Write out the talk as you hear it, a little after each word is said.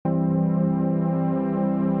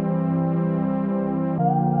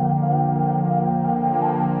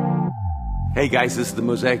Hey guys, this is the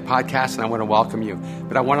Mosaic Podcast, and I want to welcome you.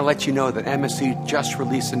 But I want to let you know that MSC just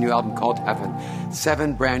released a new album called Heaven.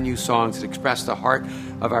 7 brand new songs that express the heart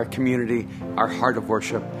of our community, our heart of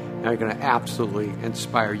worship, and are going to absolutely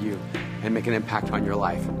inspire you and make an impact on your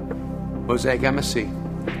life. Mosaic MSC,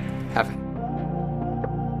 Heaven.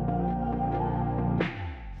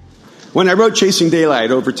 When I wrote Chasing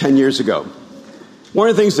Daylight over 10 years ago, one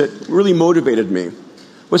of the things that really motivated me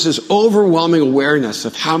was this overwhelming awareness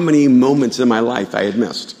of how many moments in my life I had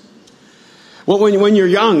missed. Well, when you're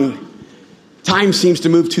young, time seems to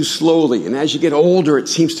move too slowly. And as you get older, it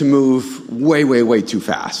seems to move way, way, way too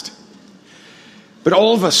fast. But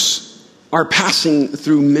all of us are passing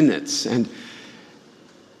through minutes. And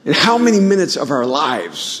how many minutes of our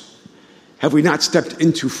lives have we not stepped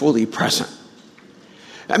into fully present?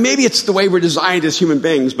 And maybe it's the way we're designed as human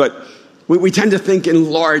beings, but we tend to think in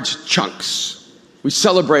large chunks. We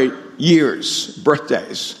celebrate years,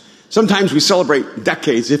 birthdays. Sometimes we celebrate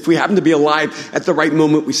decades. If we happen to be alive at the right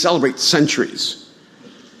moment, we celebrate centuries.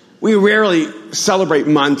 We rarely celebrate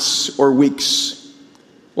months or weeks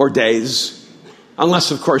or days,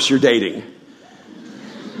 unless, of course, you're dating.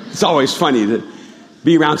 It's always funny to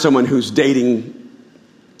be around someone who's dating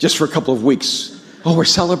just for a couple of weeks. Oh, we're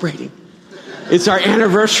celebrating. It's our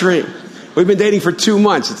anniversary. We've been dating for 2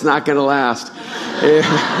 months. It's not going to last.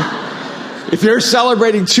 If you're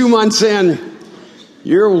celebrating 2 months in,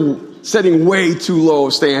 you're setting way too low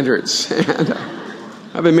standards. And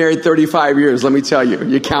I've been married 35 years. Let me tell you,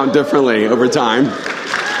 you count differently over time.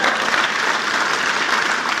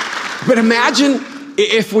 But imagine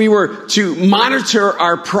if we were to monitor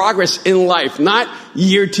our progress in life, not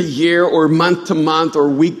year to year or month to month or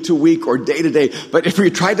week to week or day to day, but if we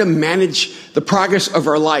tried to manage the progress of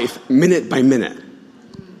our life minute by minute.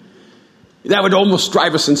 That would almost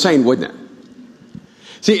drive us insane, wouldn't it?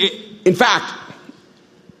 See, in fact,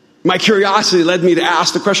 my curiosity led me to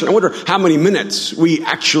ask the question, I wonder how many minutes we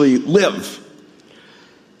actually live.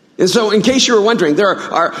 And so, in case you were wondering, there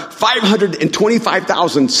are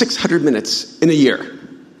 525,600 minutes in a year.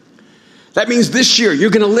 That means this year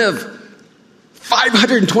you're going to live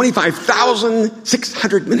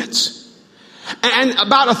 525,600 minutes. And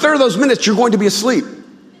about a third of those minutes you're going to be asleep.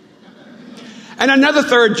 And another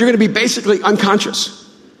third you're going to be basically unconscious.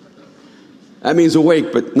 That means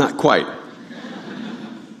awake, but not quite.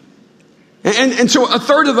 And so a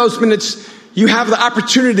third of those minutes, you have the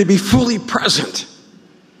opportunity to be fully present.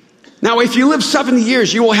 Now, if you live 70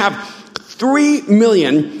 years, you will have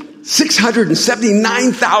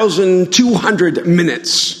 3,679,200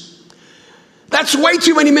 minutes. That's way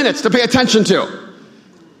too many minutes to pay attention to.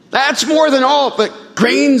 That's more than all the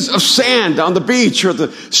grains of sand on the beach or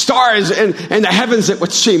the stars and the heavens that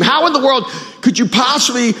would seem. How in the world could you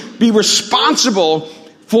possibly be responsible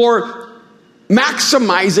for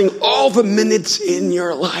maximizing all the minutes in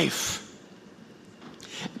your life?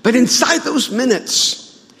 But inside those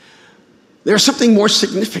minutes, there's something more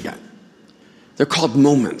significant. They're called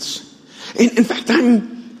moments. In fact,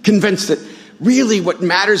 I'm convinced that really what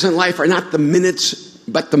matters in life are not the minutes,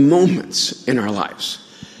 but the moments in our lives.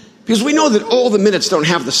 Because we know that all the minutes don't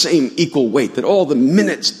have the same equal weight, that all the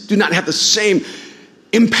minutes do not have the same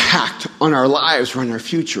impact on our lives or on our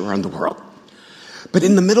future or on the world. But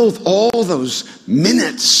in the middle of all those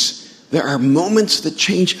minutes, there are moments that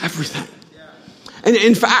change everything. And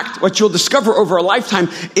in fact, what you'll discover over a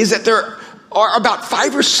lifetime is that there are about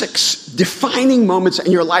 5 or 6 defining moments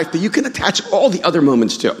in your life that you can attach all the other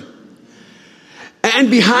moments to.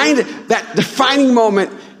 And behind that defining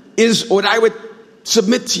moment is what I would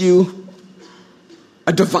submit to you,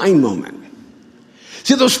 a divine moment.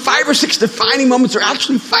 See, those 5 or 6 defining moments are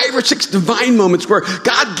actually 5 or 6 divine moments where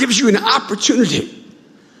God gives you an opportunity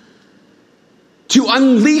to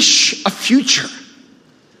unleash a future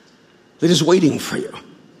that is waiting for you.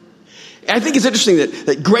 I think it's interesting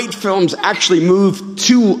that great films actually move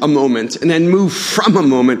to a moment and then move from a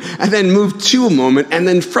moment and then move to a moment and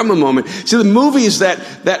then from a moment. See, the movies that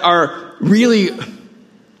are really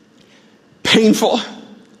painful,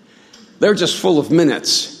 they're just full of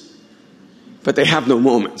minutes, but they have no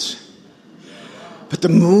moments. But the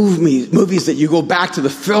movies that you go back to, the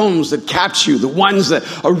films that capture you, the ones that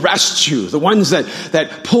arrest you, the ones that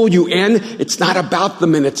pull you in, it's not about the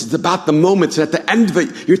minutes, it's about the moments. And at the end of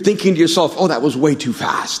it, you're thinking to yourself, oh, that was way too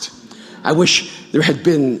fast. I wish there had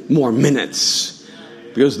been more minutes,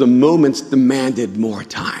 because the moments demanded more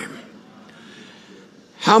time.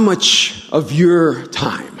 How much of your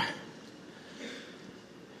time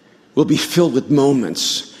will be filled with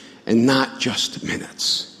moments and not just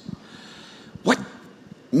minutes? What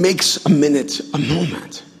makes a minute a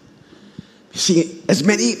moment? See, as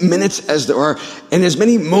many minutes as there are, and as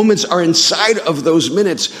many moments are inside of those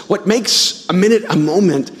minutes, what makes a minute a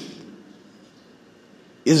moment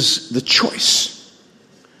is the choice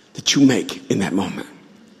that you make in that moment.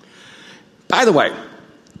 By the way,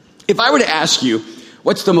 if I were to ask you,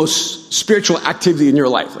 what's the most spiritual activity in your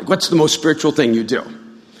life? Like, what's the most spiritual thing you do?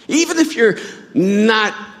 Even if you're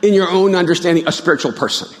not, in your own understanding, a spiritual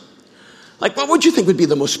person. Like, what would you think would be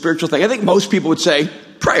the most spiritual thing? I think most people would say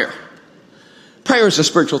prayer. Prayer is a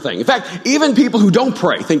spiritual thing. In fact, even people who don't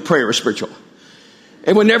pray think prayer is spiritual.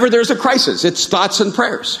 And whenever there's a crisis, it's thoughts and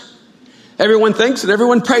prayers. Everyone thinks and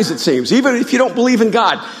everyone prays, it seems, even if you don't believe in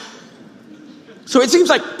God. So it seems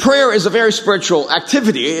like prayer is a very spiritual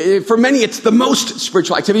activity. For many, it's the most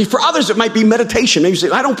spiritual activity. For others, it might be meditation. Maybe you say,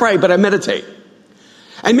 I don't pray, but I meditate.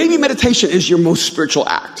 And maybe meditation is your most spiritual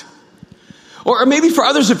act. Or maybe for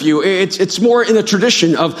others of you, it's more in a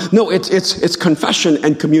tradition of, no, it's confession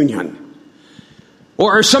and communion.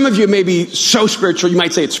 Or some of you may be so spiritual, you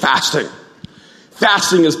might say it's fasting.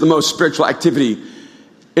 Fasting is the most spiritual activity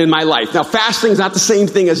in my life. Now, fasting is not the same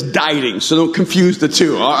thing as dieting, so don't confuse the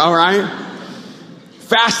two, all right?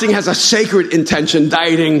 Fasting has a sacred intention.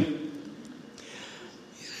 Dieting,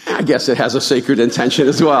 I guess it has a sacred intention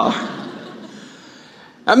as well.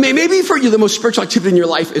 Maybe for you, the most spiritual activity in your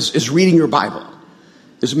life is reading your Bible,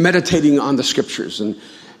 is meditating on the scriptures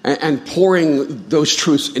and pouring those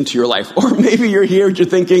truths into your life. Or maybe you're here and you're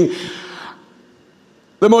thinking,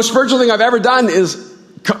 the most spiritual thing I've ever done is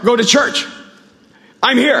go to church.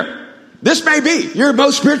 I'm here. This may be your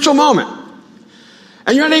most spiritual moment.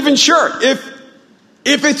 And you're not even sure if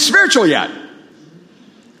it's spiritual yet.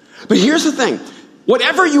 But here's the thing.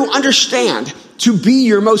 Whatever you understand to be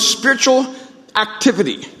your most spiritual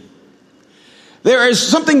activity, there is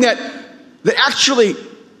something that actually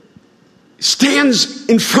stands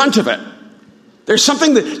in front of it. There's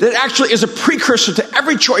something that actually is a precursor to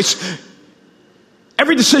every choice,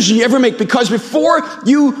 every decision you ever make, because before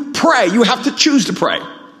you pray, you have to choose to pray.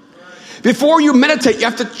 Before you meditate, you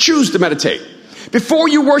have to choose to meditate. Before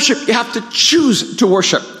you worship, you have to choose to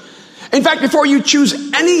worship. In fact, before you choose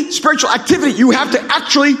any spiritual activity, you have to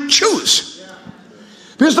actually choose.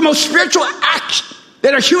 Because the most spiritual act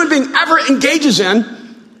that a human being ever engages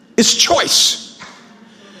in is choice.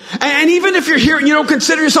 And even if you're here and you don't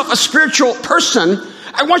consider yourself a spiritual person,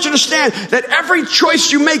 I want you to understand that every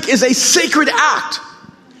choice you make is a sacred act.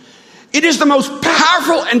 It is the most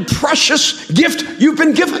powerful and precious gift you've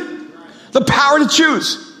been given. The power to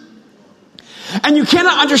choose. And you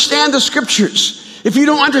cannot understand the scriptures if you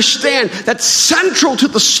don't understand that central to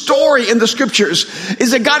the story in the scriptures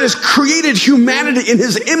is that God has created humanity in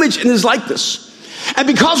his image and his likeness. And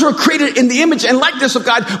because we're created in the image and likeness of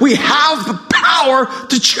God, we have the power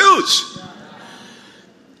to choose.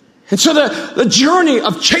 And so the journey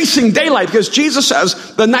of chasing daylight, because Jesus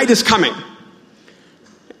says the night is coming.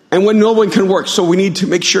 And when no one can work, so we need to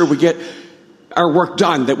make sure we get our work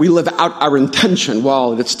done, that we live out our intention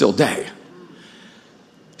while it's still day.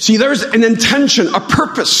 See, there's an intention, a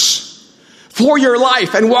purpose for your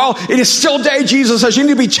life. And while it is still day, Jesus says you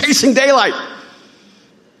need to be chasing daylight.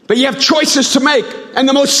 But you have choices to make. And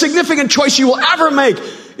the most significant choice you will ever make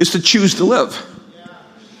is to choose to live.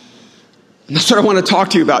 And that's what I want to talk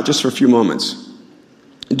to you about just for a few moments.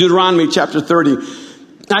 In Deuteronomy chapter 30,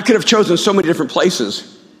 I could have chosen so many different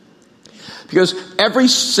places. Because every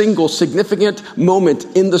single significant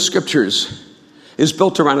moment in the scriptures is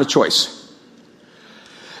built around a choice.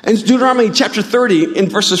 In Deuteronomy chapter 30, in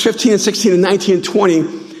verses 15 and 16 and 19 and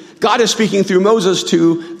 20, God is speaking through Moses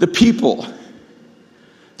to the people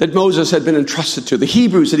that Moses had been entrusted to, the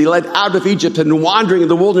Hebrews that he led out of Egypt and been wandering in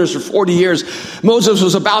the wilderness for 40 years. Moses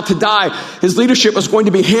was about to die. His leadership was going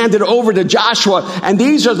to be handed over to Joshua. And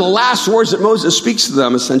these are the last words that Moses speaks to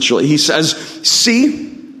them, essentially. He says, "See,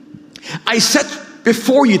 I set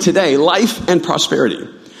before you today life and prosperity,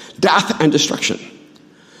 death and destruction.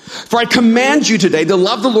 For I command you today to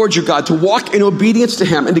love the Lord your God, to walk in obedience to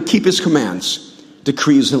him, and to keep his commands,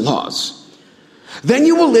 decrees, and laws. Then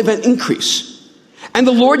you will live and increase. And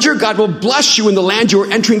the Lord your God will bless you in the land you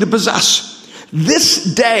are entering to possess. This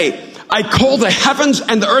day I call the heavens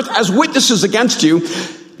and the earth as witnesses against you,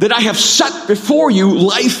 that I have set before you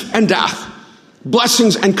life and death,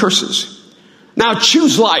 blessings and curses. Now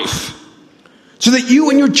choose life, so that you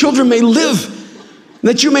and your children may live, and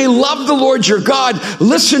that you may love the Lord your God,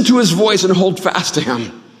 listen to his voice, and hold fast to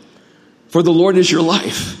him. For the Lord is your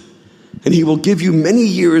life, and he will give you many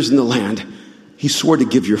years in the land he swore to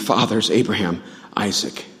give your fathers, Abraham,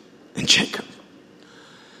 Isaac, and Jacob."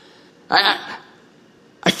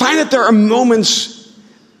 I find that there are moments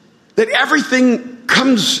that everything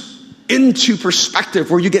comes into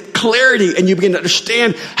perspective, where you get clarity and you begin to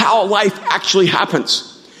understand how life actually happens.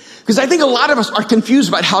 Because I think a lot of us are confused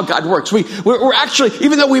about how God works. We're actually,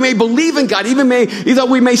 even though we may believe in God, even though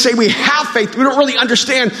we may say we have faith, we don't really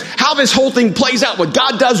understand how this whole thing plays out, what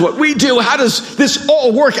God does, what we do, how does this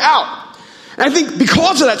all work out? And I think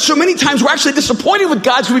because of that, so many times we're actually disappointed with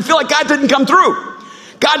God because we feel like God didn't come through.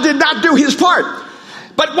 God did not do his part.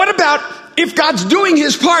 But what about if God's doing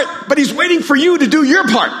his part, but he's waiting for you to do your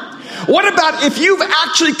part? What about if you've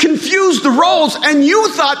actually confused the roles and you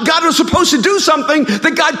thought God was supposed to do something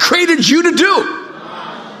that God created you to do?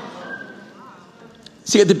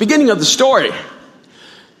 See, at the beginning of the story,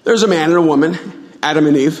 there's a man and a woman, Adam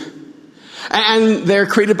and Eve, and they're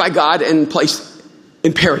created by God and placed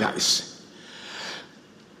in paradise.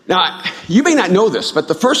 Now, you may not know this, but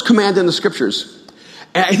the first command in the scriptures,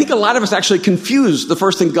 and I think a lot of us actually confuse the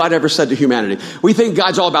first thing God ever said to humanity. We think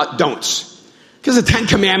God's all about don'ts. Because the 10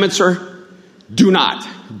 commandments are do not,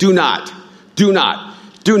 do not, do not,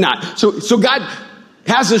 do not. So God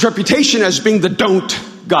has this reputation as being the don't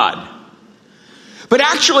God. But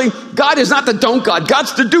actually, God is not the don't God.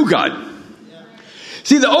 God's the do God.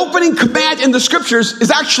 See, the opening command in the scriptures is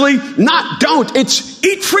actually not don't. It's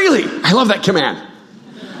eat freely. I love that command.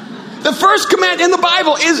 The first command in the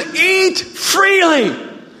Bible is eat freely.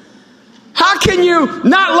 How can you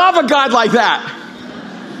not love a God like that?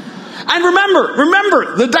 And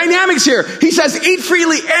remember the dynamics here. He says, eat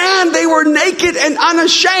freely, and they were naked and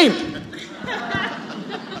unashamed.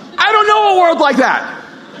 I don't know a world like that.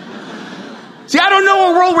 See, I don't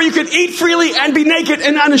know a world where you could eat freely and be naked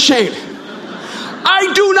and unashamed.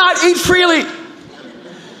 I do not eat freely.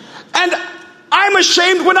 And I'm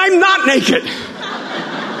ashamed when I'm not naked.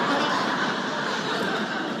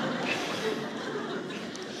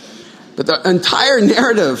 But the entire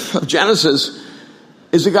narrative of Genesis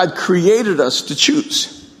is that God created us to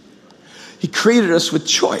choose. He created us with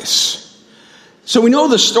choice. So we know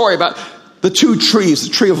the story about the two trees,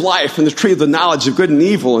 the tree of life and the tree of the knowledge of good and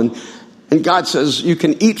evil. And God says you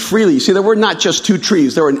can eat freely. See, there were not just two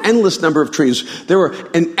trees. There were an endless number of trees. There were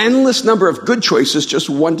an endless number of good choices, just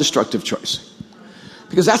one destructive choice.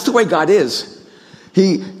 Because that's the way God is.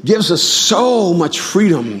 He gives us so much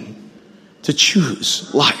freedom to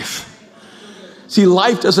choose life. See,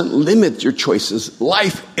 life doesn't limit your choices.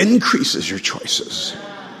 Life increases your choices.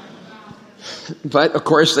 But, of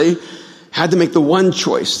course, they had to make the one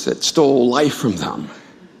choice that stole life from them.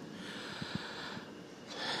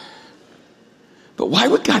 But why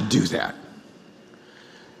would God do that?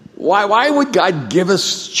 Why would God give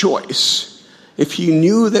us choice if he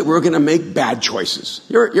knew that we're going to make bad choices?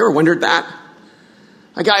 You ever wondered that?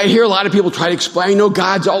 Like, I hear a lot of people try to explain,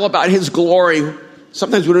 God's all about his glory.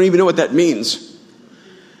 Sometimes we don't even know what that means.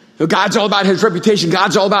 God's all about his reputation.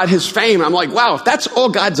 God's all about his fame. I'm like, wow, if that's all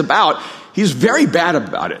God's about, he's very bad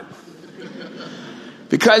about it.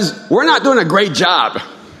 Because we're not doing a great job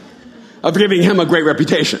of giving him a great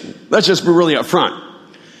reputation. Let's just be really upfront.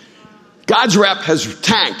 God's rep has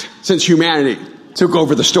tanked since humanity took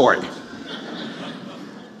over the story.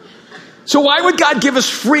 So why would God give us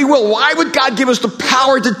free will? Why would God give us the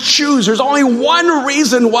power to choose? There's only one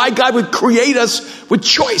reason why God would create us with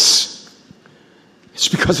choice. It's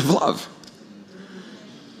because of love.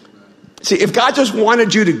 See, if God just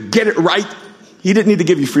wanted you to get it right, he didn't need to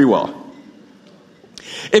give you free will.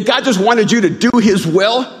 If God just wanted you to do his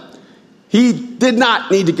will, he did not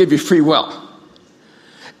need to give you free will.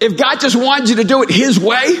 If God just wanted you to do it his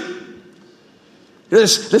way,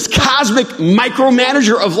 this cosmic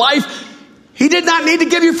micromanager of life, he did not need to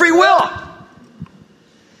give you free will.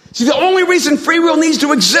 See, the only reason free will needs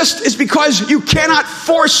to exist is because you cannot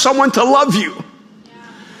force someone to love you.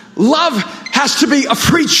 Love has to be a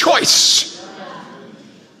free choice.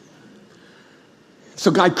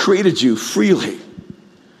 So God created you freely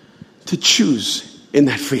to choose in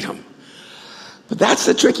that freedom. But that's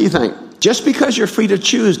the tricky thing. Just because you're free to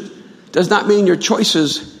choose does not mean your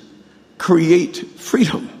choices create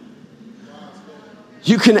freedom.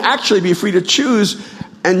 You can actually be free to choose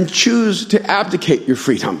and choose to abdicate your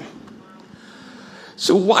freedom.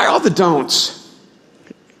 So why all the don'ts?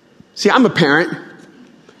 See, I'm a parent.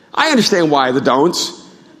 I understand why the don'ts.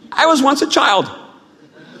 I was once a child.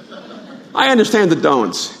 I understand the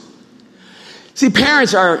don'ts. See,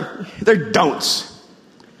 parents they're don'ts.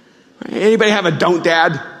 Anybody have a don't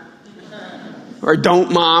dad? Or a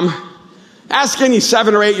don't mom? Ask any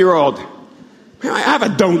 7 or 8-year-old. I have a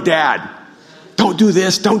don't dad. Don't do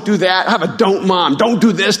this, don't do that. I have a don't mom. Don't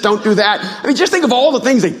do this, don't do that. I mean, just think of all the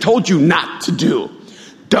things they told you not to do.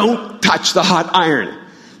 Don't touch the hot iron.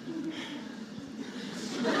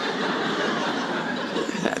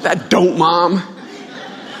 That don't mom.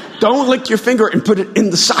 Don't lick your finger and put it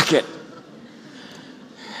in the socket.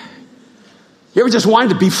 You ever just wanted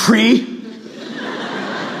to be free?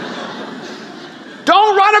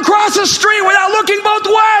 Don't run across the street without looking both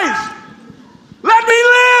ways. Let me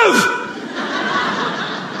live.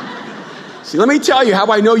 See, let me tell you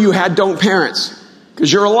how I know you had don't parents.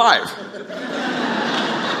 Because you're alive.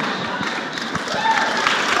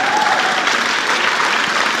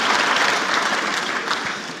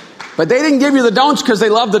 But they didn't give you the don'ts because they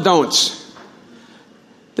loved the don'ts.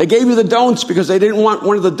 They gave you the don'ts because they didn't want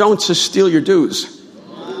one of the don'ts to steal your dues.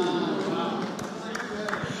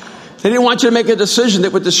 They didn't want you to make a decision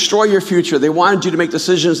that would destroy your future. They wanted you to make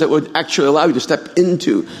decisions that would actually allow you to step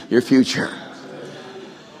into your future.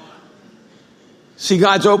 See,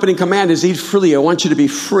 God's opening command is eat freely. I want you to be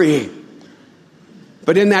free.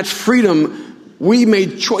 But in that freedom, we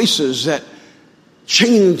made choices that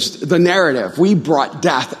changed the narrative. We brought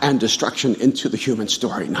death and destruction into the human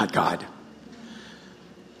story, not God.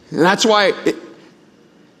 And that's why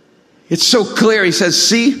it's so clear. He says,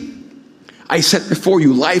 see, I set before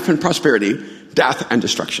you life and prosperity, death and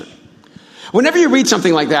destruction. Whenever you read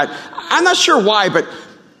something like that, I'm not sure why, but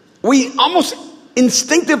we almost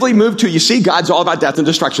instinctively move to, you see, God's all about death and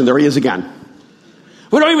destruction. There he is again.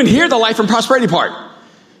 We don't even hear the life and prosperity part.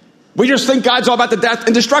 We just think God's all about the death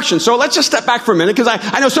and destruction. So let's just step back for a minute, because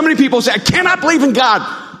I know so many people say, I cannot believe in God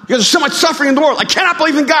because there's so much suffering in the world. I cannot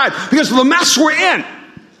believe in God because of the mess we're in.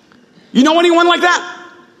 You know anyone like that?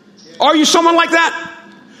 Are you someone like that?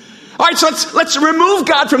 All right, so let's remove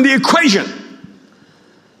God from the equation.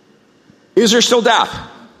 Is there still death?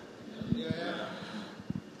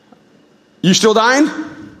 You still dying?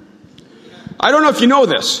 I don't know if you know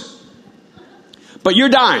this, but you're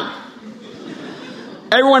dying.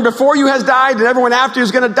 Everyone before you has died, and everyone after you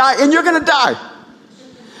is going to die, and you're going to die.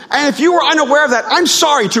 And if you were unaware of that, I'm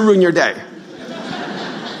sorry to ruin your day.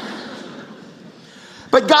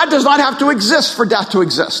 But God does not have to exist for death to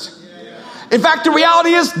exist. In fact, the reality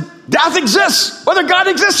is death exists, whether God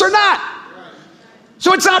exists or not.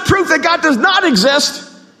 So it's not proof that God does not exist.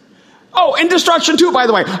 Oh, and destruction too, by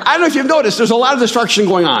the way. I don't know if you've noticed, there's a lot of destruction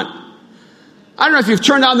going on. I don't know if you've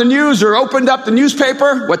turned on the news or opened up the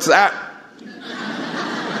newspaper. What's that?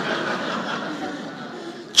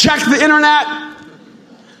 Check the internet.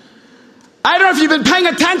 I don't know if you've been paying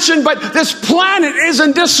attention, but this planet is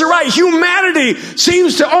in disarray. Humanity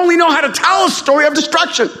seems to only know how to tell a story of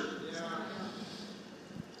destruction.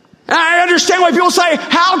 And I understand why people say,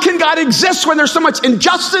 how can God exist when there's so much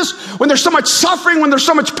injustice, when there's so much suffering, when there's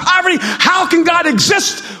so much poverty? How can God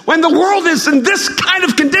exist when the world is in this kind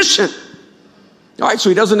of condition? All right, so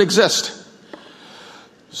he doesn't exist.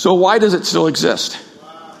 So why does it still exist?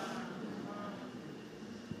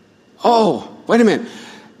 Oh, wait a minute.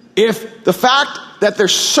 If the fact that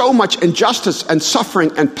there's so much injustice and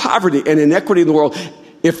suffering and poverty and inequity in the world,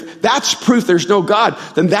 if that's proof there's no God,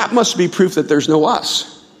 then that must be proof that there's no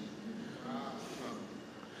us.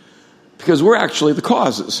 Because we're actually the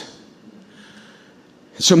causes.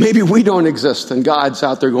 So maybe we don't exist and God's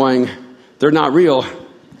out there going, they're not real.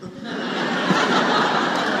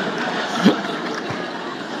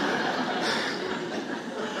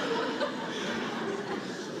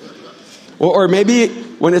 Or maybe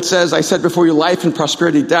when it says, I set before you life and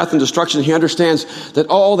prosperity, death and destruction, he understands that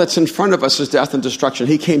all that's in front of us is death and destruction.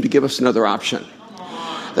 He came to give us another option.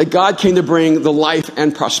 That God came to bring the life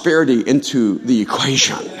and prosperity into the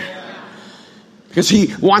equation. Because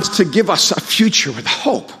he wants to give us a future with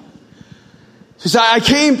hope. He says, I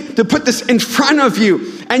came to put this in front of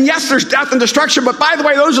you. And yes, there's death and destruction, but by the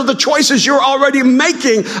way, those are the choices you're already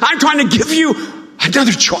making. I'm trying to give you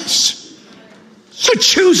another choice. So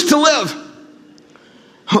choose to live.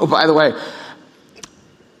 Oh, by the way,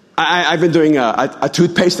 I've been doing a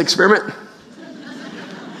toothpaste experiment.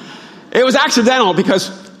 It was accidental because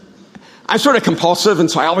I'm sort of compulsive, and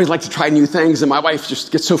so I always like to try new things, and my wife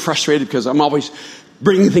just gets so frustrated because I'm always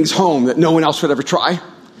bringing things home that no one else would ever try.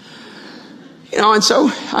 You know, and so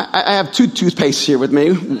I have two toothpastes here with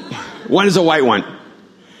me. One is a white one.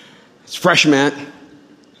 It's Fresh Mint.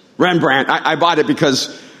 Rembrandt. I bought it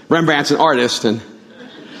because Rembrandt's an artist, and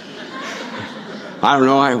I don't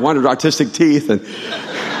know, I wanted artistic teeth, and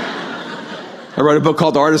I wrote a book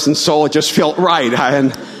called The Artisan's Soul. It just felt right.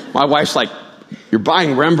 And my wife's like, you're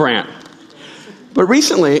buying Rembrandt. But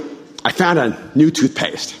recently, I found a new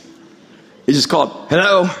toothpaste. It's just called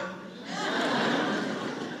Hello.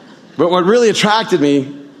 But what really attracted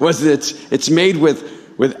me was that it's made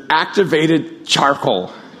with activated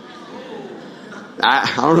charcoal.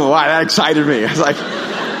 I don't know why that excited me. It's like,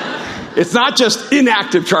 it's not just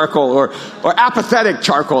inactive charcoal or apathetic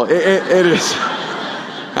charcoal. It is.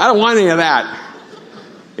 I don't want any of that.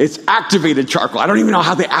 It's activated charcoal. I don't even know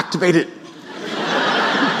how they activate it.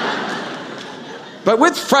 But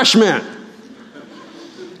with fresh mint.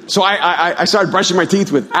 So I started brushing my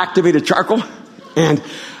teeth with activated charcoal, and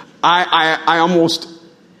I almost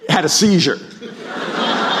had a seizure.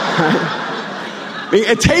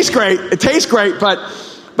 It tastes great,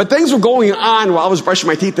 but things were going on while I was brushing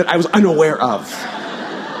my teeth that I was unaware of.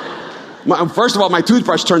 First of all, my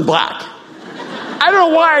toothbrush turned black. I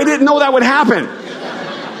don't know why I didn't know that would happen.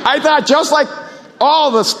 I thought just like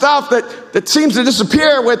all the stuff that seems to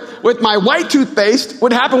disappear with my white toothpaste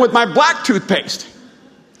would happen with my black toothpaste.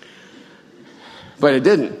 But it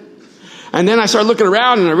didn't. And then I started looking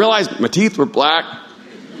around and I realized my teeth were black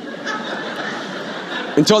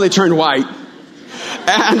until they turned white.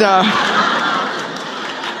 And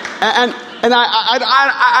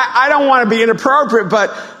I don't want to be inappropriate,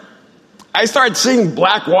 but I started seeing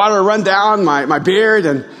black water run down my beard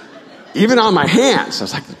and even on my hands. I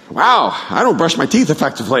was like, wow, I don't brush my teeth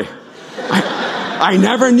effectively. I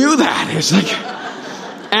never knew that. It's like,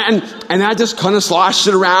 and I just kind of sloshed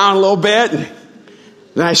it around a little bit, and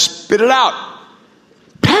then I spit it out.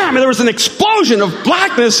 Bam! And there was an explosion of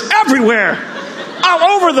blackness everywhere, all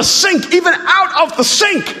over the sink, even out of the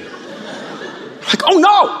sink. Like, oh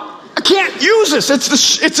no, I can't use this.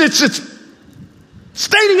 It's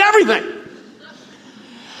staining everything.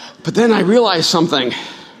 But then I realized something.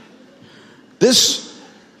 This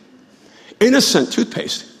innocent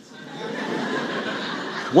toothpaste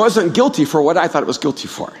wasn't guilty for what I thought it was guilty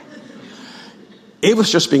for. It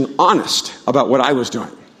was just being honest about what I was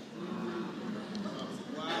doing.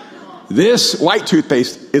 This white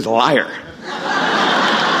toothpaste is a liar.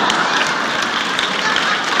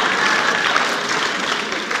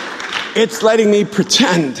 It's letting me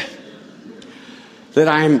pretend that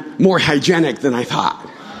I'm more hygienic than I thought.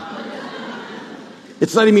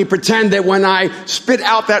 It's letting me pretend that when I spit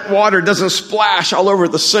out that water, it doesn't splash all over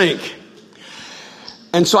the sink.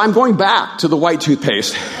 And so I'm going back to the white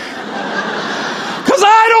toothpaste. Because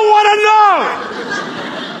I don't want to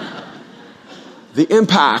know the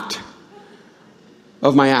impact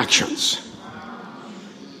of my actions.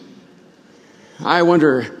 I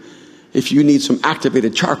wonder if you need some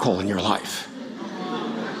activated charcoal in your life.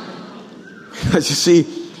 Because you see,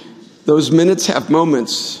 those minutes have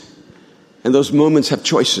moments, and those moments have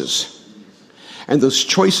choices. And those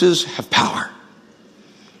choices have power.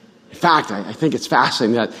 In fact, I think it's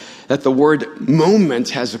fascinating that the word moment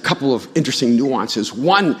has a couple of interesting nuances.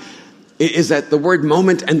 One is that the word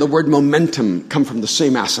moment and the word momentum come from the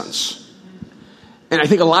same essence. And I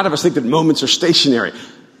think a lot of us think that moments are stationary,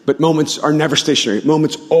 but moments are never stationary.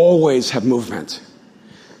 Moments always have movement.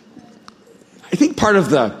 I think part of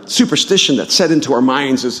the superstition that's set into our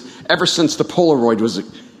minds is ever since the Polaroid was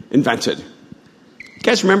invented. You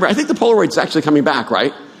guys remember? I think the Polaroid's actually coming back,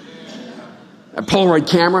 right? Polaroid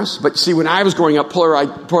cameras. But see, when I was growing up,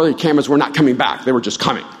 Polaroid cameras were not coming back. They were just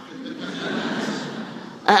coming.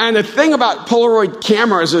 And the thing about Polaroid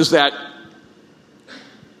cameras is that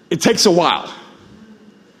it takes a while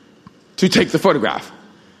to take the photograph.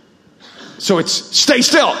 So it's stay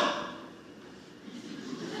still.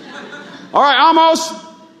 All right, almost.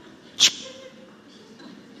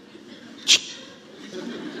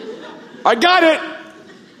 I got it.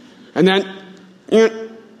 And then,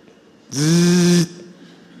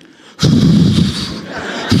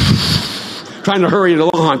 trying to hurry it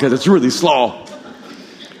along because it's really slow.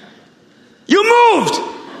 You moved.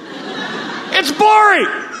 It's boring.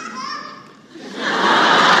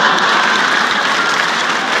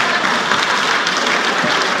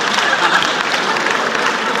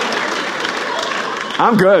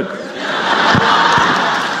 I'm good.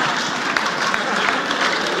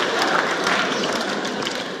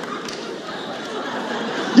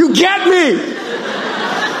 You get me.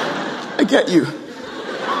 I get you.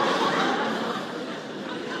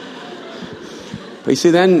 But you see,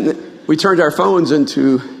 then we turned our phones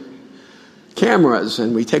into cameras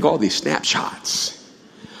and we take all these snapshots.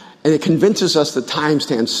 And it convinces us that time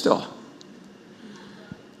stands still.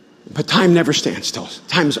 But time never stands still.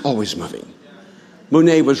 Time is always moving.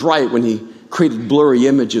 Monet was right when he created blurry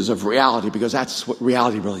images of reality, because that's what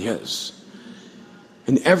reality really is.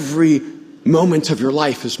 And every moment of your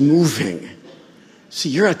life is moving. See,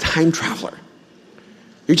 you're a time traveler.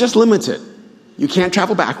 You're just limited. You can't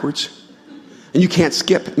travel backwards, and you can't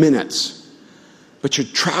skip minutes. But you're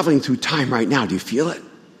traveling through time right now. Do you feel it?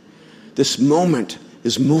 This moment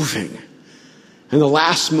is moving. And the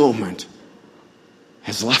last moment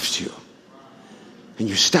has left you. And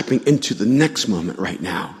you're stepping into the next moment right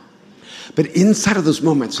now. But inside of those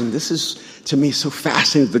moments, and this is to me so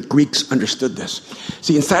fascinating that the Greeks understood this.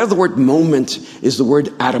 See, inside of the word moment is the word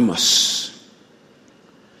atomos.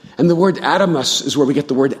 And the word atomos is where we get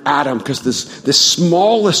the word atom, because this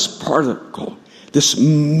smallest particle, this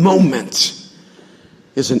moment,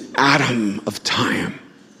 is an atom of time.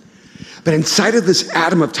 But inside of this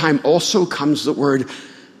atom of time also comes the word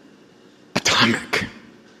atomic.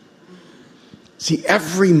 See,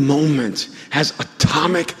 every moment has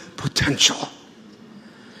atomic potential.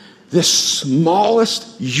 This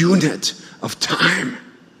smallest unit of time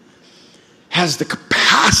has the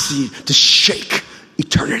capacity to shake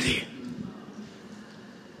eternity.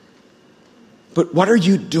 But what are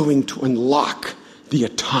you doing to unlock the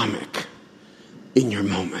atomic in your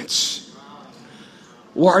moments?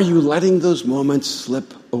 Or are you letting those moments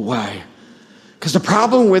slip away? Because the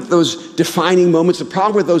problem with those defining moments, the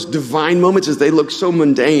problem with those divine moments is they look so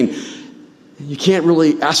mundane. You can't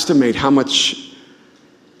really estimate how much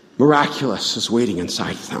miraculous is waiting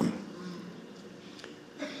inside of them.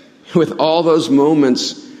 With all those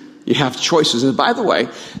moments, you have choices. And by the way,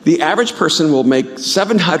 the average person will make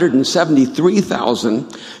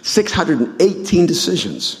 773,618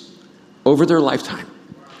 decisions over their lifetime.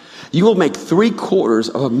 You will make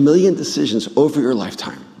 750,000 decisions over your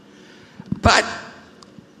lifetime. But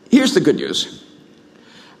here's the good news.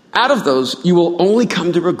 Out of those, you will only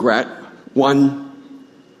come to regret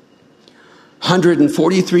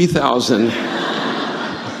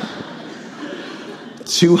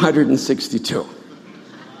 143,262.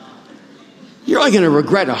 You're only going to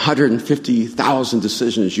regret 150,000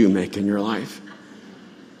 decisions you make in your life.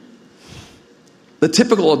 The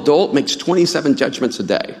typical adult makes 27 judgments a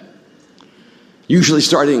day. Usually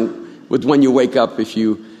starting with when you wake up, if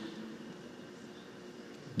you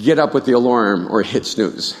get up with the alarm or hit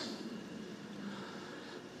snooze.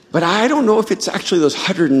 But I don't know if it's actually those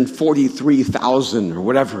 143,000 or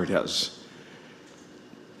whatever it is,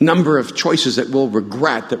 number of choices that we'll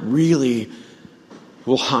regret that really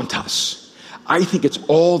will haunt us. I think it's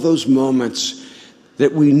all those moments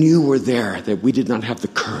that we knew were there that we did not have the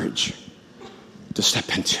courage to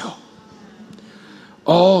step into.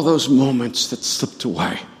 All those moments that slipped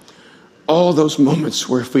away. All those moments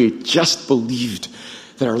where if we just believed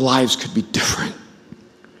that our lives could be different,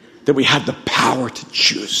 that we had the power to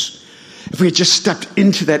choose. If we had just stepped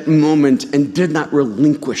into that moment and did not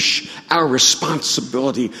relinquish our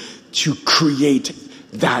responsibility to create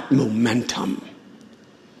that momentum.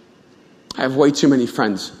 I have way too many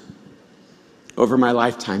friends over my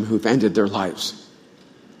lifetime who've ended their lives.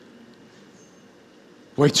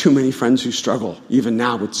 Way too many friends who struggle, even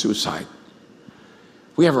now, with suicide.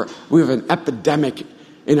 We have an epidemic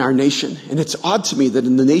in our nation, and it's odd to me that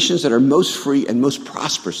in the nations that are most free and most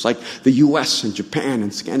prosperous, like the U.S. and Japan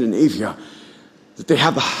and Scandinavia, that they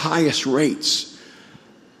have the highest rates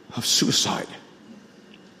of suicide.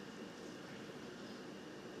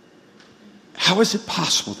 How is it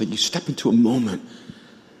possible that you step into a moment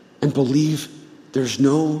and believe there's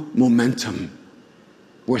no momentum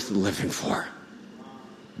worth living for?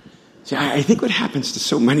 See, I think what happens to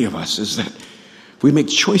so many of us is that we make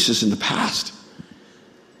choices in the past,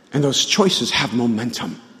 and those choices have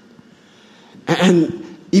momentum.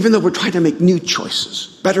 And even though we're trying to make new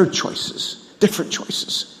choices, better choices, different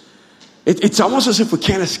choices, it's almost as if we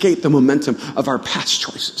can't escape the momentum of our past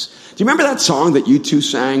choices. Do you remember that song that U2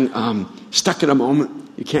 sang, Stuck in a Moment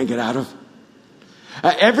You Can't Get Out of?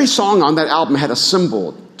 Every song on that album had a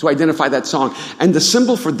symbol to identify that song. And the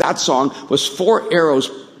symbol for that song was 4 arrows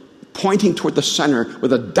pointing toward the center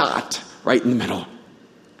with a dot right in the middle.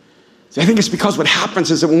 See, I think it's because what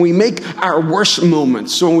happens is that when we make our worst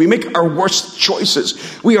moments, so when we make our worst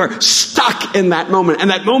choices, we are stuck in that moment. And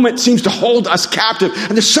that moment seems to hold us captive.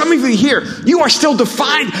 And there's some of you here, you are still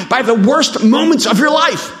defined by the worst moments of your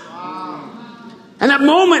life. And that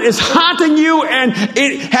moment is haunting you, and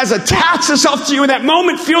it has attached itself to you, and that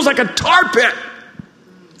moment feels like a tar pit.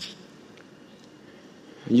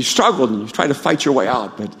 And you struggled and you try to fight your way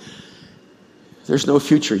out, but there's no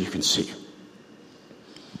future you can see.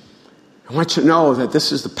 I want you to know that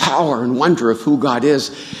this is the power and wonder of who God is.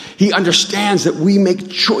 He understands that we make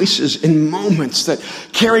choices in moments that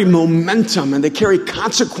carry momentum and they carry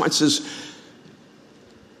consequences.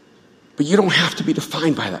 But you don't have to be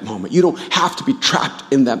defined by that moment. You don't have to be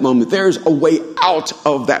trapped in that moment. There's a way out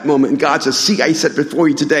of that moment. And God says, see, I set before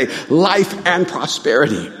you today life and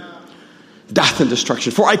prosperity, death and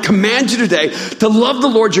destruction. For I command you today to love the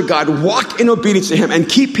Lord your God, walk in obedience to him, and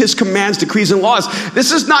keep his commands, decrees, and laws.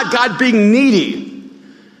 This is not God being needy,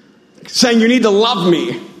 saying you need to love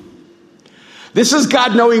me. This is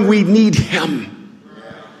God knowing we need him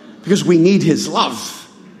because we need his love.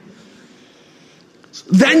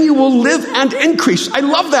 then you will live and increase. I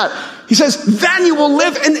love that. He says, then you will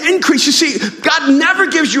live and increase. You see, God never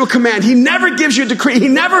gives you a command. He never gives you a decree. He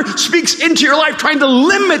never speaks into your life trying to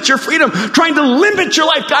limit your freedom, trying to limit your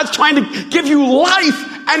life. God's trying to give you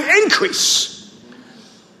life and increase.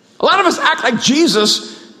 A lot of us act like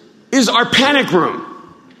Jesus is our panic room.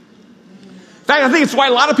 In fact, I think it's why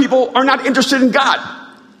a lot of people are not interested in God.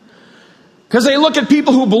 Because they look at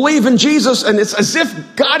people who believe in Jesus and it's as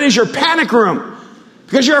if God is your panic room.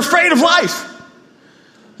 Because you're afraid of life.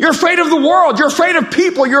 You're afraid of the world. You're afraid of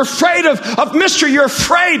people. You're afraid of mystery. You're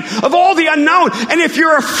afraid of all the unknown. And if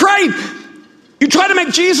you're afraid, you try to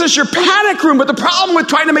make Jesus your panic room. But the problem with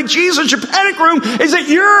trying to make Jesus your panic room is that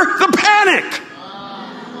you're the panic.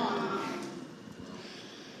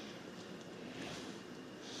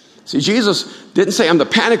 See, Jesus didn't say, I'm the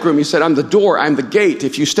panic room. He said, I'm the door. I'm the gate.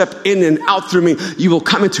 If you step in and out through me, you will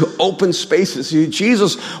come into open spaces. See,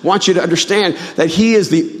 Jesus wants you to understand that he is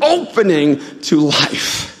the opening to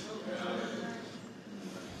life.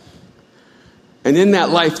 And in that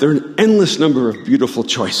life, there are an endless number of beautiful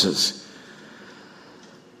choices.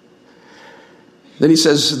 Then he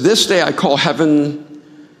says, this day I call the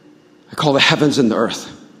heavens and the earth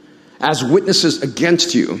as witnesses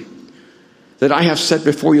against you, that I have set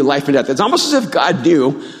before you life and death. It's almost as if God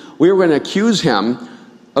knew we were going to accuse him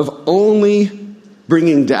of only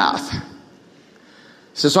bringing death. He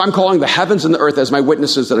says, so I'm calling the heavens and the earth as my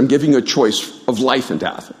witnesses that I'm giving you a choice of life and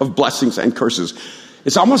death, of blessings and curses.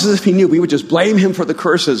 It's almost as if he knew we would just blame him for the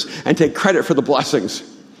curses and take credit for the blessings.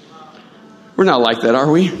 We're not like that,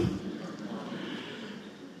 are we?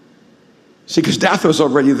 See, because death was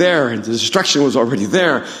already there, and the destruction was already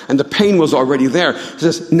there, and the pain was already there. He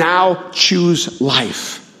says, now choose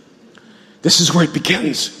life. This is where it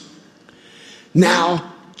begins.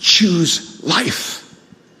 Now choose life.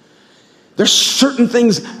 There's certain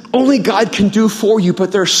things only God can do for you,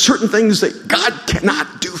 but there are certain things that God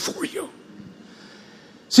cannot do for you.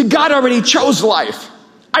 See, God already chose life,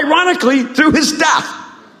 ironically, through his death.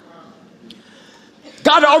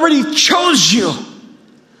 God already chose you.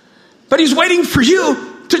 But he's waiting for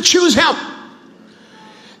you to choose him.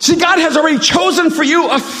 See, God has already chosen for you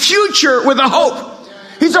a future with a hope.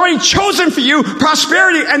 He's already chosen for you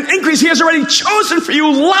prosperity and increase. He has already chosen for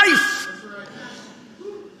you life.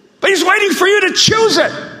 But he's waiting for you to choose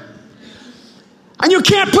it. And you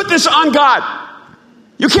can't put this on God.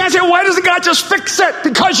 You can't say, why doesn't God just fix it?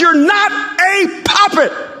 Because you're not a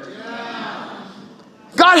puppet.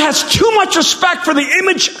 God has too much respect for the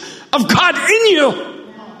image of God in you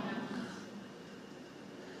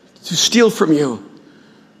to steal from you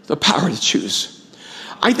the power to choose.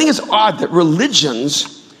 I think it's odd that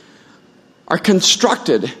religions are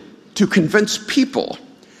constructed to convince people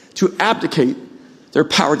to abdicate their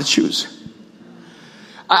power to choose.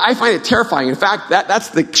 I find it terrifying. In fact, that's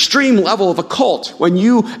the extreme level of a cult, when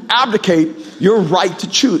you abdicate your right to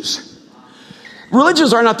choose.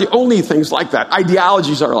 Religions are not the only things like that.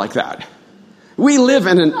 Ideologies are like that. We live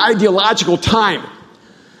in an ideological time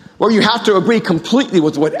where you have to agree completely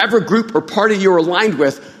with whatever group or party you're aligned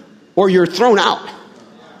with, or you're thrown out.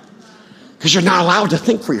 Because you're not allowed to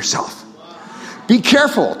think for yourself. Be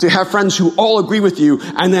careful to have friends who all agree with you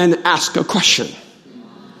and then ask a question.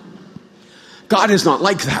 God is not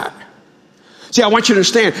like that. See, I want you to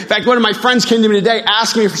understand. In fact, one of my friends came to me today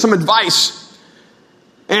asking me for some advice.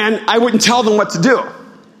 And I wouldn't tell them what to do.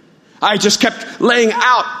 I just kept laying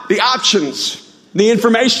out the options, the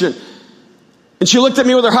information. And she looked at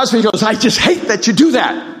me with her husband. He goes, I just hate that you do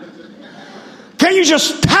that. Can you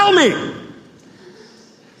just tell me?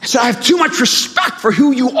 I said, I have too much respect for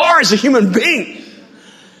who you are as a human being.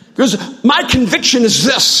 Because my conviction is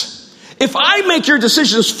this. If I make your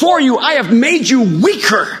decisions for you, I have made you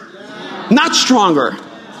weaker, not stronger.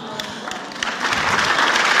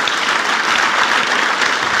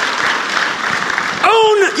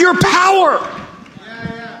 Own your power.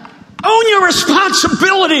 Own your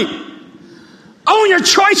responsibility. Own your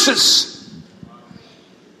choices.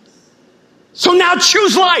 So now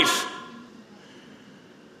choose life.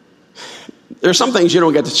 There are some things you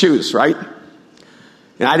don't get to choose, right?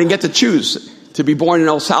 And I didn't get to choose to be born in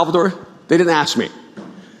El Salvador. They didn't ask me.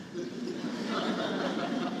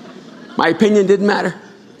 My opinion didn't matter.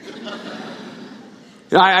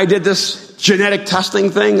 I did this genetic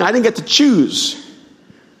testing thing. I didn't get to choose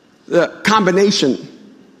the combination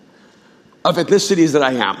of ethnicities that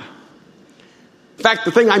I am. In fact,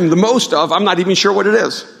 the thing I'm the most of, I'm not even sure what it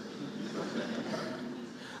is.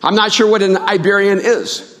 I'm not sure what an Iberian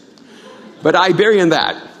is, but Iberian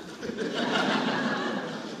that.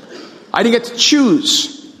 I didn't get to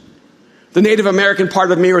choose The Native American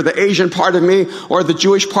part of me, or the Asian part of me, or the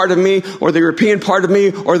Jewish part of me, or the European part of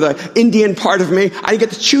me, or the Indian part of me. I didn't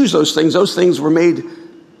get to choose those things. Those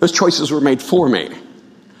choices were made for me.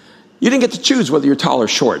 You didn't get to choose whether you're tall or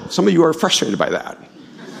short. Some of you are frustrated by that.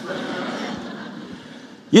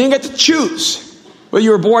 You didn't get to choose whether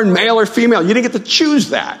you were born male or female. You didn't get to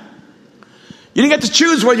choose that. You didn't get to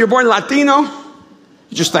choose whether you're born Latino.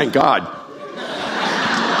 You just thank God.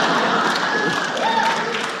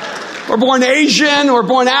 Or born Asian, or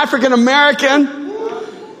born African American.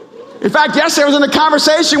 In fact, yesterday I was in a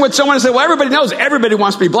conversation with someone and said, well, everybody knows everybody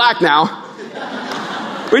wants to be black now.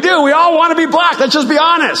 We do. We all want to be black. Let's just be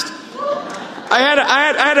honest.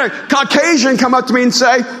 I had a Caucasian come up to me and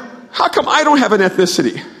say, how come I don't have an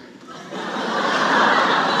ethnicity?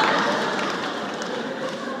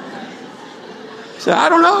 I said, I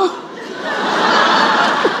don't know.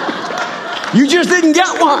 You just didn't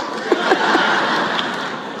get one.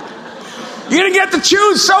 You didn't get to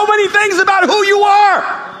choose so many things about who you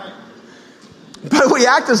are. But we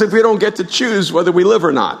act as if we don't get to choose whether we live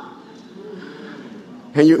or not.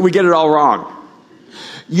 And we get it all wrong.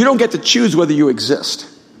 You don't get to choose whether you exist.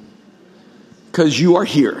 Because you are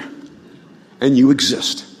here. And you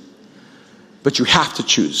exist. But you have to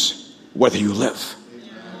choose whether you live.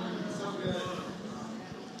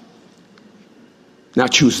 Now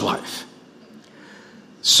choose life.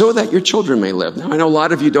 So that your children may live. Now I know a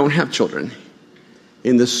lot of you don't have children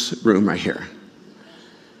in this room right here.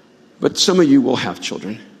 But some of you will have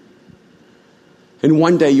children. And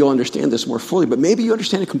one day you'll understand this more fully. But maybe you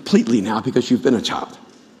understand it completely now because you've been a child.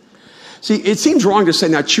 See, it seems wrong to say,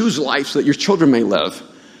 now choose life so that your children may live.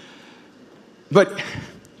 But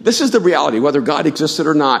this is the reality, whether God existed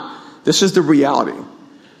or not. This is the reality.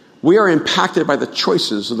 We are impacted by the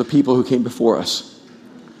choices of the people who came before us.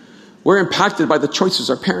 We're impacted by the choices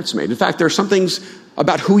our parents made. In fact, there are some things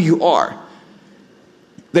about who you are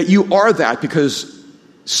that you are that because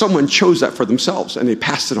someone chose that for themselves and they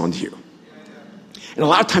passed it on to you. And a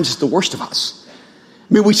lot of times it's the worst of us.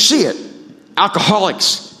 I mean, we see it.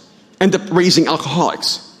 Alcoholics end up raising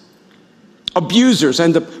alcoholics. Abusers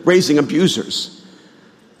end up raising abusers.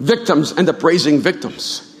 Victims end up raising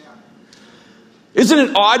victims. Isn't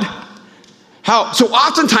it odd how so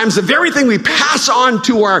oftentimes the very thing we pass on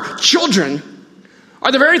to our children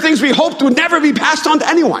are the very things we hoped would never be passed on to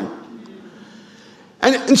anyone.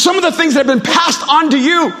 And some of the things that have been passed on to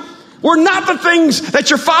you were not the things that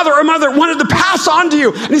your father or mother wanted to pass on to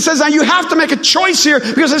you. And he says, now you have to make a choice here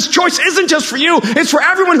because this choice isn't just for you, it's for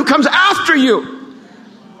everyone who comes after you.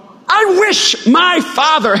 I wish my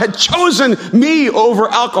father had chosen me over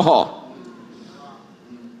alcohol.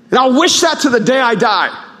 And I'll wish that to the day I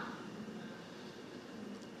die.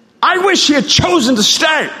 I wish he had chosen to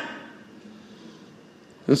stay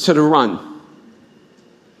instead of run.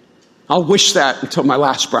 I'll wish that until my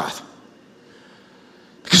last breath.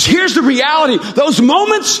 Because here's the reality. Those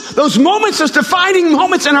moments, those defining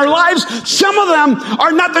moments in our lives, some of them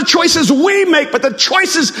are not the choices we make, but the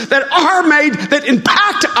choices that are made that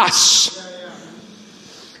impact us.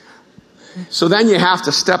 So then you have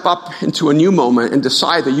to step up into a new moment and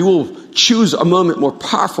decide that you will choose a moment more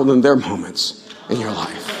powerful than their moments in your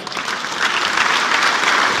life.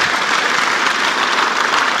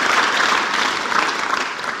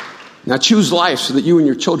 Now choose life so that you and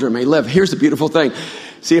your children may live. Here's the beautiful thing.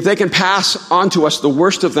 See, if they can pass on to us the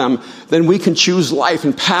worst of them, then we can choose life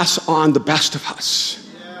and pass on the best of us.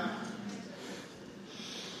 Yeah.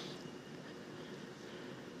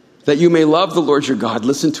 That you may love the Lord your God,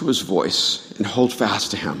 listen to his voice, and hold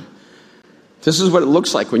fast to him. This is what it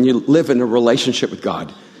looks like when you live in a relationship with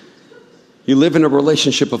God. You live in a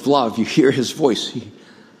relationship of love. You hear his voice. He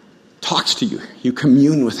talks to you. You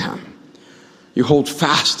commune with him. You hold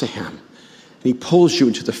fast to him. And he pulls you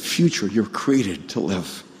into the future you're created to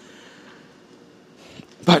live.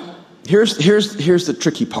 But here's the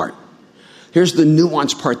tricky part. Here's the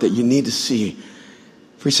nuanced part that you need to see.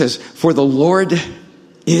 He says, for the Lord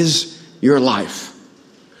is your life.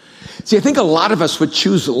 See, I think a lot of us would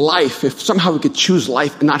choose life if somehow we could choose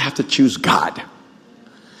life and not have to choose God.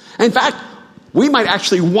 And in fact, we might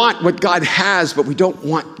actually want what God has, but we don't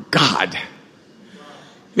want God. Have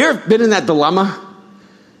you ever been in that dilemma?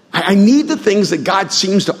 I need the things that God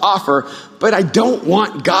seems to offer, but I don't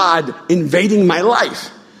want God invading my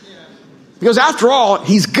life. Because after all,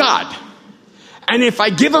 he's God. And if I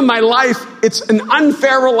give him my life, it's an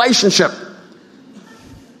unfair relationship.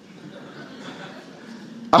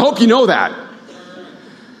 I hope you know that.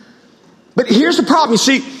 But here's the problem. You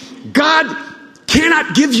see, God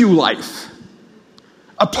cannot give you life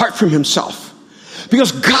apart from himself.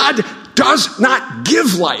 Because God does not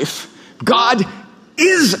give life. God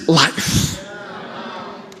is life.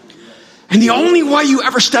 And the only way you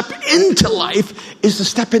ever step into life is to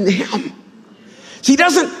step into him. See, he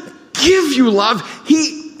doesn't give you love. He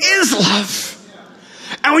is love.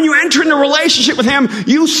 And when you enter into a relationship with him,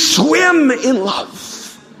 you swim in love.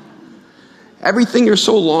 Everything your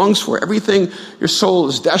soul longs for, everything your soul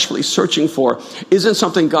is desperately searching for, isn't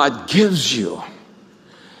something God gives you.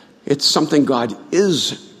 It's something God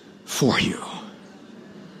is for you.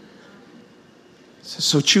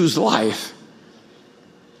 So choose life.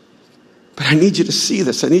 But I need you to see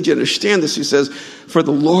this. I need you to understand this. He says, for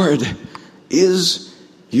the Lord is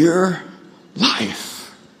your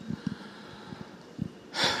life.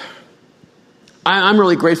 I'm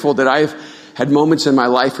really grateful that I've had moments in my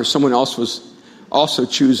life where someone else was also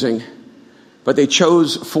choosing, but they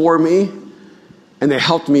chose for me and they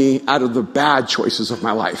helped me out of the bad choices of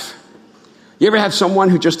my life. You ever had someone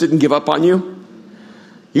who just didn't give up on you?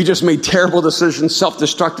 You just made terrible decisions,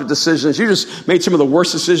 self-destructive decisions. You just made some of the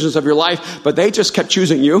worst decisions of your life, but they just kept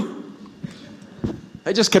choosing you.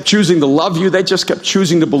 They just kept choosing to love you. They just kept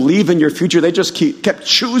choosing to believe in your future. They just kept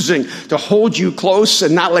choosing to hold you close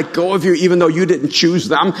and not let go of you, even though you didn't choose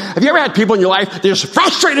them. Have you ever had people in your life that just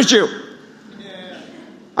frustrated you?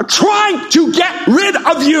 I'm trying to get rid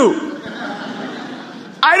of you.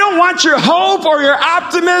 I don't want your hope or your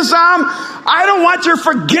optimism. I don't want your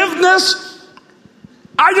forgiveness.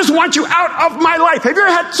 I just want you out of my life. Have you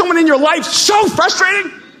ever had someone in your life so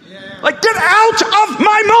frustrating? Like, get out of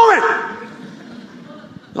my moment.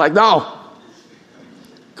 Like, no.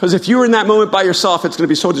 Because if you were in that moment by yourself, it's going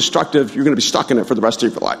to be so destructive, you're going to be stuck in it for the rest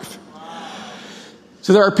of your life.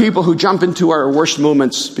 So there are people who jump into our worst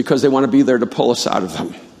moments because they want to be there to pull us out of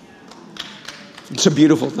them. It's a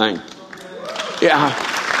beautiful thing. Yeah.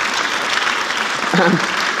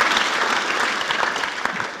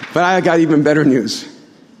 But I got even better news.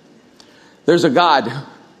 There's a God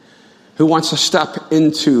who wants to step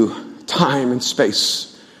into time and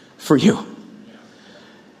space for you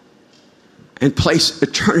and place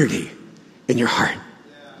eternity in your heart.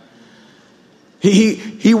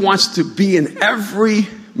 He wants to be in every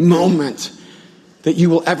moment that you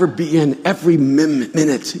will ever be in, every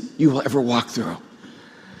minute you will ever walk through.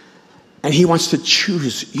 And he wants to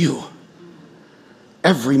choose you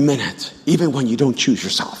every minute, even when you don't choose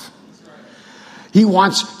yourself. He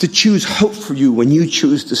wants to choose hope for you when you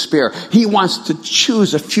choose despair. He wants to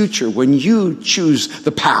choose a future when you choose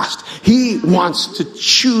the past. He wants to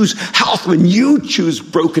choose health when you choose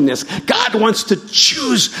brokenness. God wants to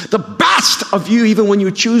choose the best of you even when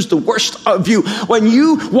you choose the worst of you. When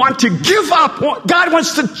you want to give up, God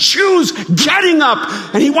wants to choose getting up.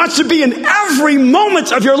 And he wants to be in every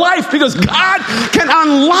moment of your life because God can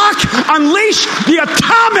unleash the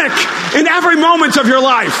atomic in every moment of your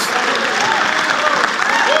life.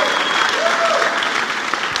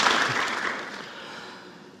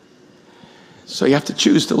 So you have to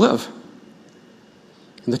choose to live.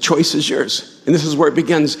 And the choice is yours. And this is where it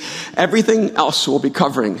begins. Everything else we'll be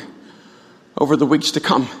covering over the weeks to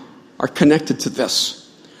come are connected to this.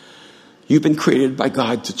 You've been created by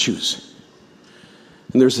God to choose.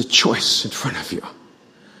 And there's a choice in front of you.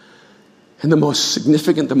 And the most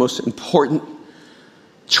significant, the most important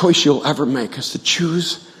choice you'll ever make is to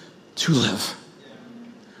choose to live.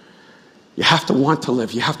 You have to want to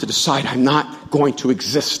live. You have to decide, I'm not going to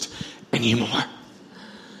exist anymore.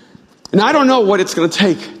 And I don't know what it's going to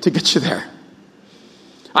take to get you there.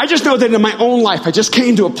 I just know that in my own life, I just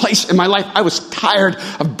came to a place in my life, I was tired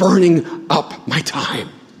of burning up my time.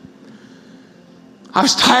 I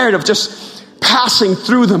was tired of just passing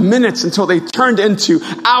through the minutes until they turned into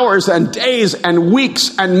hours and days and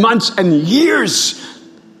weeks and months and years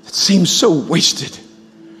that seemed so wasted.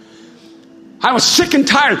 I was sick and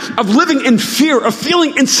tired of living in fear, of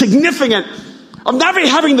feeling insignificant, of never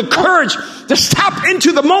having the courage to step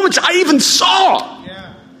into the moments I even saw.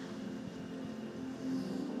 Yeah.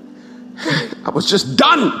 I was just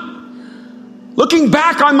done looking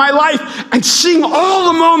back on my life and seeing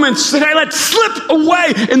all the moments that I let slip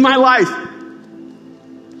away in my life.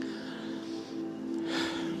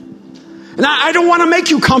 And I don't want to make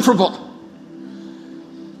you comfortable.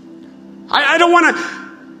 I don't want to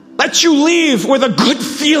let you leave with a good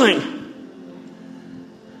feeling.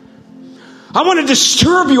 I want to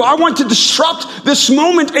disturb you. I want to disrupt this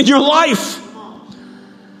moment in your life.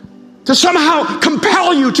 To somehow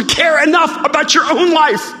compel you to care enough about your own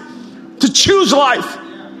life. To choose life.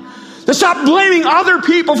 To stop blaming other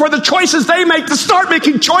people for the choices they make. To start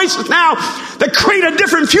making choices now that create a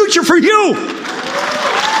different future for you.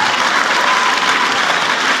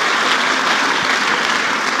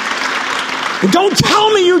 And don't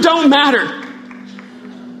tell me you don't matter.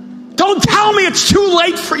 Don't tell me it's too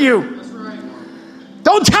late for you.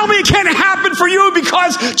 Don't tell me it can't happen for you,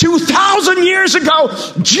 because 2,000 years ago,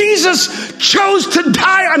 Jesus chose to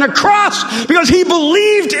die on a cross because he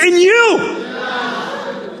believed in you.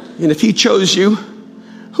 And if he chose you,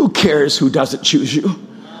 who cares who doesn't choose you?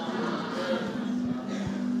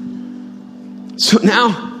 So now,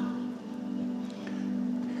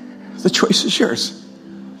 the choice is yours.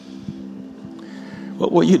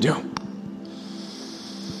 What will you do?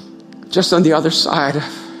 Just on the other side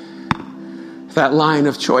of that line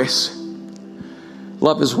of choice,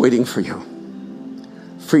 love is waiting for you.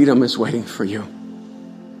 Freedom is waiting for you.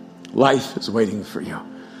 Life is waiting for you.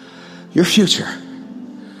 Your future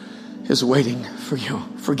is waiting for you.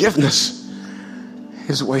 Forgiveness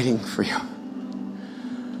is waiting for you.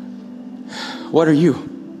 What are you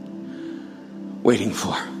waiting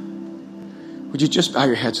for? Would you just bow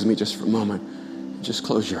your heads with me just for a moment and just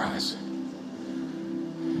close your eyes?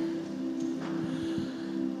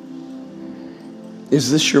 Is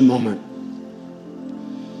this your moment?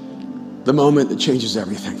 The moment that changes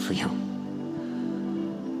everything for you.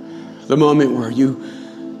 The moment where you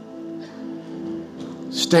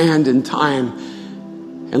stand in time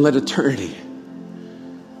and let eternity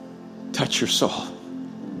touch your soul.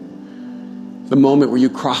 The moment where you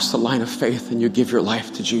cross the line of faith and you give your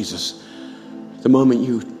life to Jesus. The moment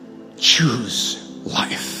you choose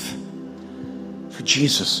life for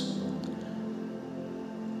Jesus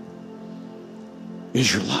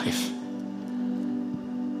is your life.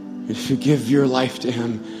 And if you give your life to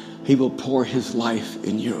him, he will pour his life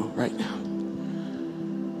in you right now.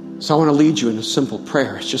 So I want to lead you in a simple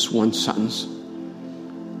prayer. It's just one sentence.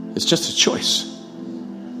 It's just a choice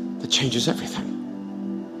that changes everything.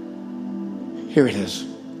 Here it is.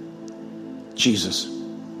 Jesus,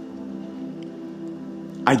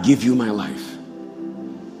 I give you my life.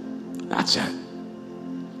 That's it.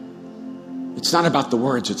 It's not about the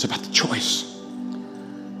words, it's about the choice.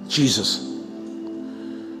 Jesus,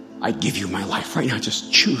 I give you my life. Right now,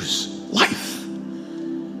 just choose life.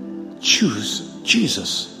 Choose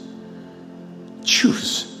Jesus.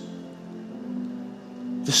 Choose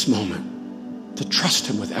this moment to trust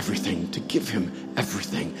him with everything, to give him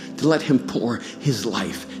everything, to let him pour his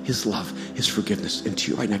life, his love, his forgiveness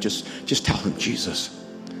into you. Right now, just tell him, Jesus,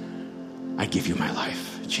 I give you my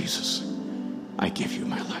life. Jesus, I give you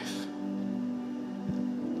my life.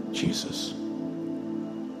 Jesus,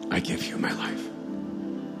 I give you my life.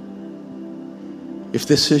 If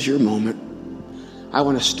this is your moment, I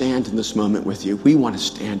want to stand in this moment with you. We want to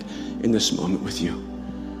stand in this moment with you.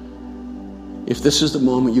 If this is the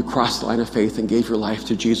moment you crossed the line of faith and gave your life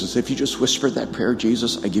to Jesus, if you just whispered that prayer,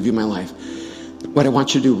 Jesus, I give you my life. What I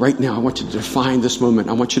want you to do right now, I want you to define this moment.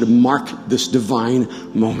 I want you to mark this divine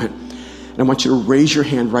moment. And I want you to raise your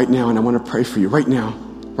hand right now, and I want to pray for you right now.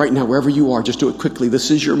 Right now, wherever you are, just do it quickly. This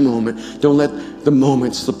is your moment. Don't let the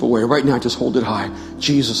moment slip away. Right now, just hold it high.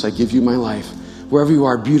 Jesus, I give you my life. Wherever you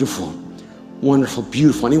are, beautiful, wonderful,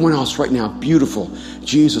 beautiful. Anyone else right now, beautiful.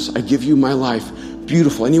 Jesus, I give you my life.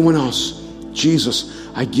 Beautiful. Anyone else? Jesus,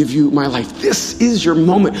 I give you my life. This is your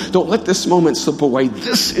moment. Don't let this moment slip away.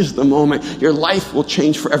 This is the moment. Your life will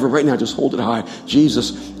change forever. Right now, just hold it high.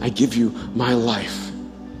 Jesus, I give you my life.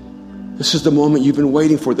 This is the moment you've been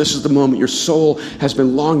waiting for. This is the moment your soul has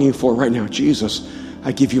been longing for right now. Jesus,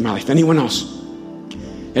 I give you my life. Anyone else?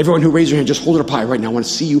 Everyone who raised your hand, just hold it up high right now. I want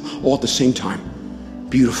to see you all at the same time.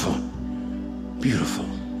 Beautiful. Beautiful.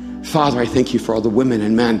 Father, I thank you for all the women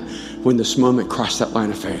and men who in this moment crossed that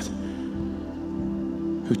line of faith,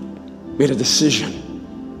 who made a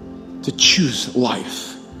decision to choose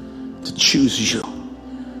life, to choose you,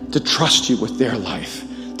 to trust you with their life,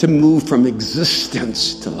 to move from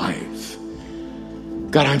existence to life.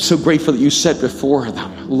 God, I'm so grateful that you set before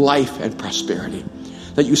them life and prosperity,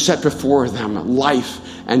 that you set before them life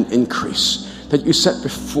and increase, that you set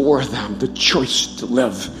before them the choice to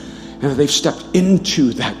live, and that they've stepped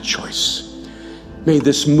into that choice. May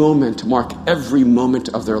this moment mark every moment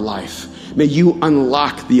of their life. May you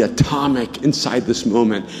unlock the atomic inside this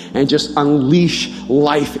moment and just unleash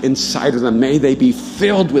life inside of them. May they be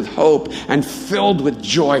filled with hope and filled with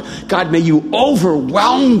joy. God, may you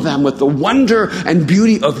overwhelm them with the wonder and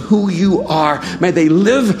beauty of who you are. May they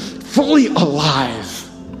live fully alive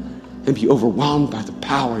and be overwhelmed by the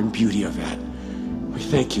power and beauty of it. We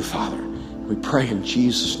thank you, Father. We pray in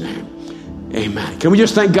Jesus' name. Amen. Can we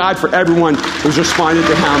just thank God for everyone who's responded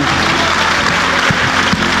to him?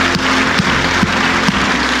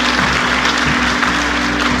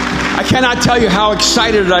 I cannot tell you how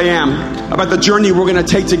excited I am about the journey we're going to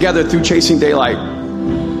take together through Chasing Daylight.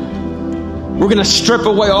 We're going to strip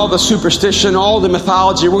away all the superstition, all the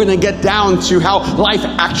mythology. We're going to get down to how life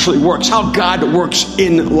actually works, how God works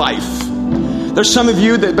in life. There's some of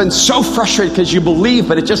you that have been so frustrated because you believe,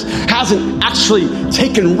 but it just hasn't actually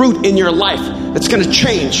taken root in your life. It's going to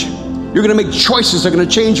change. You're going to make choices that are going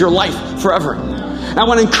to change your life forever. And I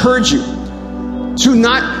want to encourage you to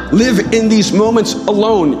not live in these moments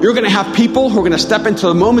alone. You're going to have people who are going to step into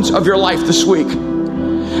the moments of your life this week.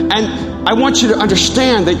 And I want you to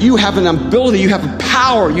understand that you have an ability, you have a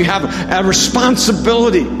power, you have a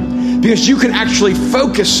responsibility, because you can actually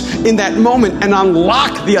focus in that moment and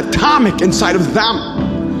unlock the atomic inside of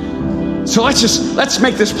them. So let's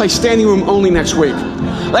make this place standing room only next week.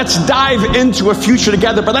 Let's dive into a future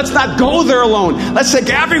together, but let's not go there alone. Let's take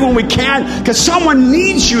everyone we can, because someone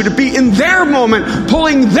needs you to be in their moment,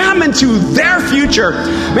 pulling them into their future.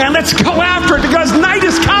 Man, let's go after it, because night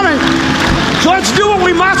is coming. So let's do what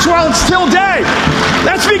we must while it's still day.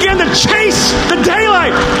 Let's begin to chase the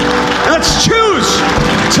daylight. And let's choose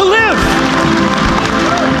to live.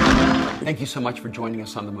 Thank you so much for joining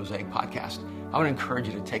us on the Mosaic Podcast. I want to encourage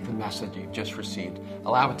you to take the message you've just received,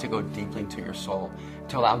 allow it to go deeply into your soul,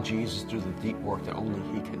 to allow Jesus to do the deep work that only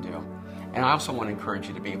He can do. And I also want to encourage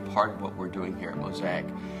you to be a part of what we're doing here at Mosaic,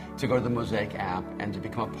 to go to the Mosaic app and to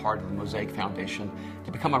become a part of the Mosaic Foundation,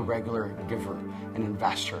 to become a regular giver, an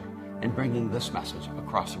investor in bringing this message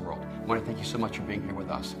across the world. I want to thank you so much for being here with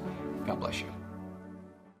us. God bless you.